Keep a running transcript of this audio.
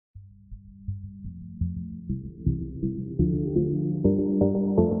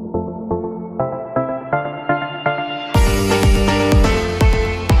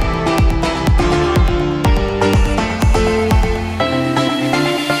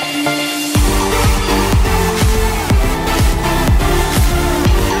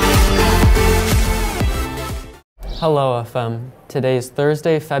Hello, FM. Today is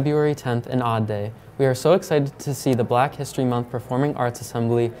Thursday, February 10th, an odd day. We are so excited to see the Black History Month Performing Arts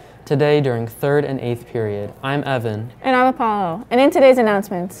Assembly today during 3rd and 8th period. I'm Evan. And I'm Apollo. And in today's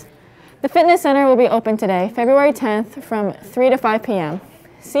announcements, the Fitness Center will be open today, February 10th from 3 to 5 p.m.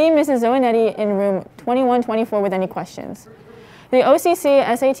 See Mrs. Zoinetti in room 2124 with any questions. The OCC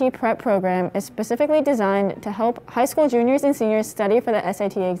SAT Prep program is specifically designed to help high school juniors and seniors study for the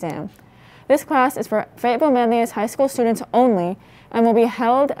SAT exam. This class is for Fayetteville-Manlius High School students only and will be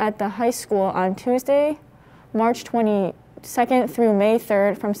held at the high school on Tuesday, March 22nd through May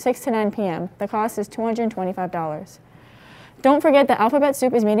 3rd from 6 to 9 p.m. The cost is $225. Don't forget that Alphabet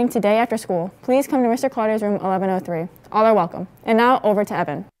Soup is meeting today after school. Please come to Mr. Carter's room 1103. All are welcome. And now over to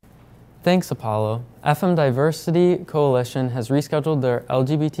Evan. Thanks, Apollo. FM Diversity Coalition has rescheduled their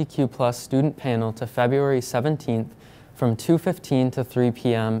LGBTQ+ student panel to February 17th from 2:15 to 3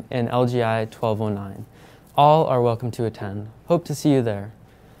 p.m. in LGI 1209. All are welcome to attend. Hope to see you there.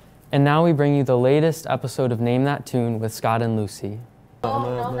 And now we bring you the latest episode of Name That Tune with Scott and Lucy. Oh,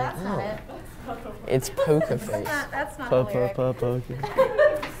 no, that's not it. It's Poker Face. That's not the lyric.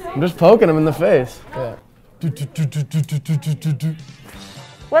 I'm just poking him in the face. Yeah.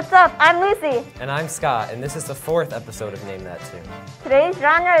 What's up? I'm Lucy. And I'm Scott, and this is the 4th episode of Name That Tune. Today's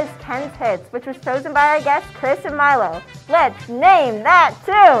genre is Ken's Hits, which was chosen by our guests Chris and Milo. Let's name that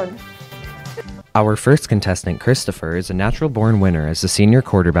tune! Our first contestant, Christopher, is a natural-born winner as the senior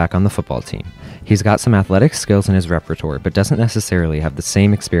quarterback on the football team. He's got some athletic skills in his repertoire, but doesn't necessarily have the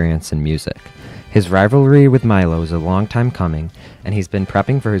same experience in music. His rivalry with Milo is a long time coming, and he's been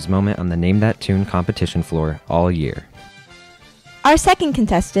prepping for his moment on the Name That Tune competition floor all year. Our second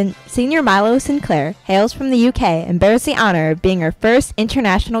contestant, senior Milo Sinclair, hails from the UK and bears the honor of being our first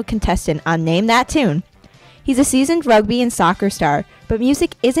international contestant on Name That Tune. He's a seasoned rugby and soccer star, but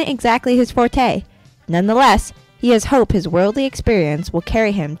music isn't exactly his forte. Nonetheless, he has hope his worldly experience will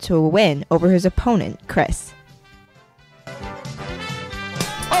carry him to a win over his opponent, Chris.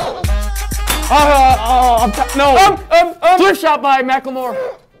 Flip shot by Macklemore.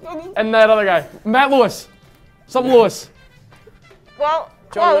 And that other guy, Matt Lewis. Something Lewis. Well,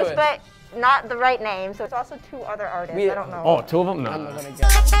 John close, Lewis. but not the right name. So it's also two other artists. I don't know. Oh, two of them? No. I'm not gonna get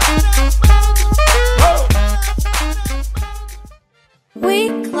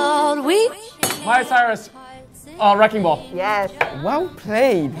Miley Cyrus. Wrecking Ball. Yes. Well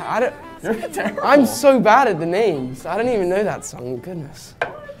played. I'm so bad at the names. I don't even know that song. Goodness.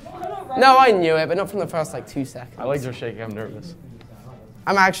 No, I knew it, but not from the first 2 seconds. My legs are shaking. I'm nervous.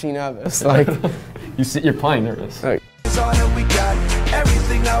 I'm actually nervous. You're playing nervous.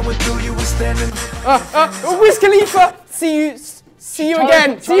 Wiz Khalifa. See you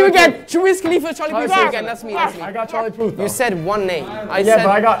again. Wiz Khalifa, Charlie Puth. Again. That's me. I got Charlie Puth. You said one name. But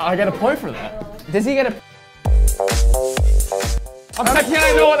I got a point for that. Does he get a? I'm checking.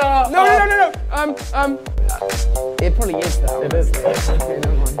 I know what. No. It probably is that. It is. Okay,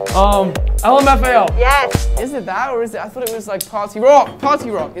 never mind. LMFAO. Yes. Is it that, or is it? I thought it was Party Rock. Party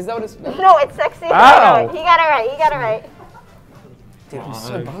Rock. Is that what it's? No, it's Sexy. Ow. He got it right. Dude, I'm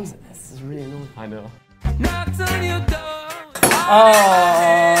so buns at this. This is really annoying. I know.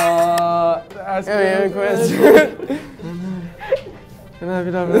 Ask me a question.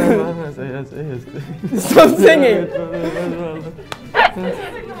 Stop singing.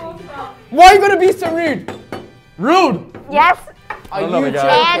 Why are you gonna be so rude? Rude. Yes. Are know you the guy.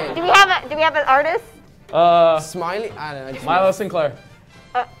 And joking? do we have an artist? Smiley? I don't know. Milo Sinclair.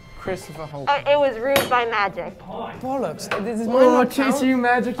 Christopher Holt. It was Rude by Magic. Bollocks. This is my Chasing You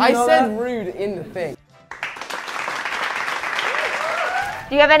Magic. I said rude in the thing.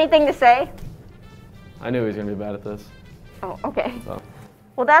 Do you have anything to say? I knew he was gonna be bad at this. Oh, okay. So.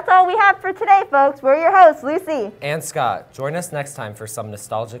 Well, that's all we have for today, folks. We're your hosts, Lucy. And Scott, join us next time for some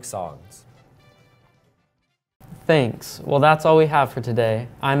nostalgic songs. Thanks. Well, that's all we have for today.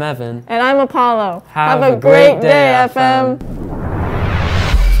 I'm Evan. And I'm Apollo. Have a great day, FM.